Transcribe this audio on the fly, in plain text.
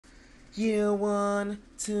Yeah, 1,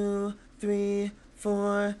 2, 3,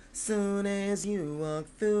 4. Soon as you walk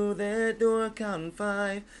through that door, counting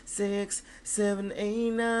 5, 6, 7, 8,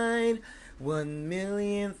 9.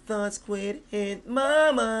 1,000,000 thoughts quit hit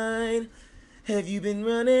my mind. Have you been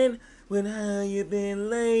running? When how you been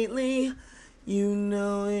lately? You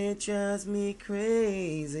know it drives me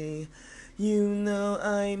crazy. You know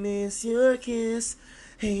I miss your kiss.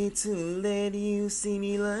 Hate to let you see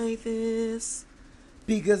me like this.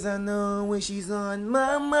 Because I know when she's on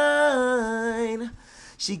my mind,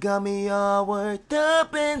 she got me all worked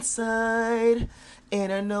up inside.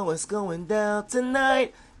 And I know it's going down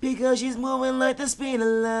tonight, because she's moving like the speed of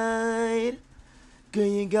light. Girl,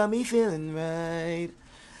 you got me feeling right.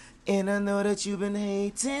 And I know that you've been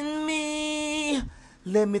hating me.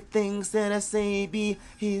 Let me things that I say be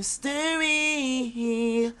history.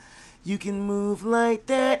 You can move like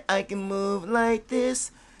that, I can move like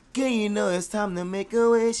this. Girl, you know it's time to make a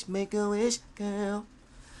wish, girl.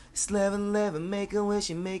 It's 11:11, make a wish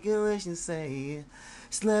and say.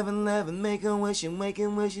 It's 11:11, make a wish and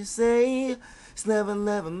say. It's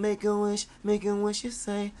 11:11, make a wish and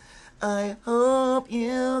say. I hope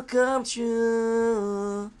you come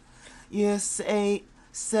true. Yes, 8,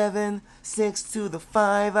 7, 6 to the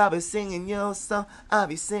 5. I'll be singing your song, I'll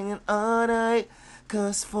be singing all night.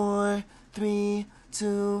 'Cause 4, 3,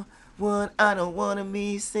 2, 1, I don't wanna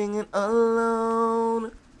be singing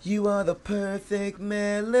alone. You are the perfect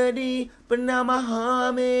melody, but now my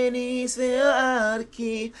harmonies feel out of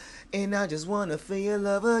key. And I just wanna feel your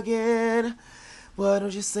love again. Why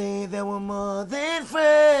don't you say that we're more than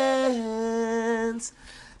friends?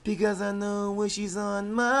 Because I know when she's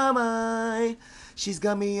on my mind, she's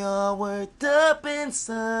got me all worked up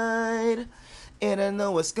inside. And I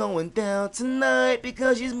know it's going down tonight,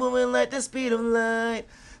 because she's moving like the speed of light.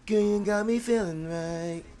 Girl, you got me feeling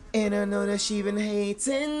right. And I know that she been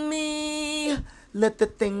hating me. Let the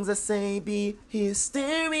things I say be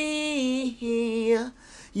history.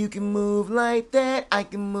 You can move like that, I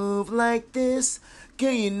can move like this.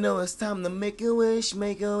 Girl, you know it's time to make a wish,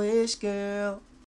 girl.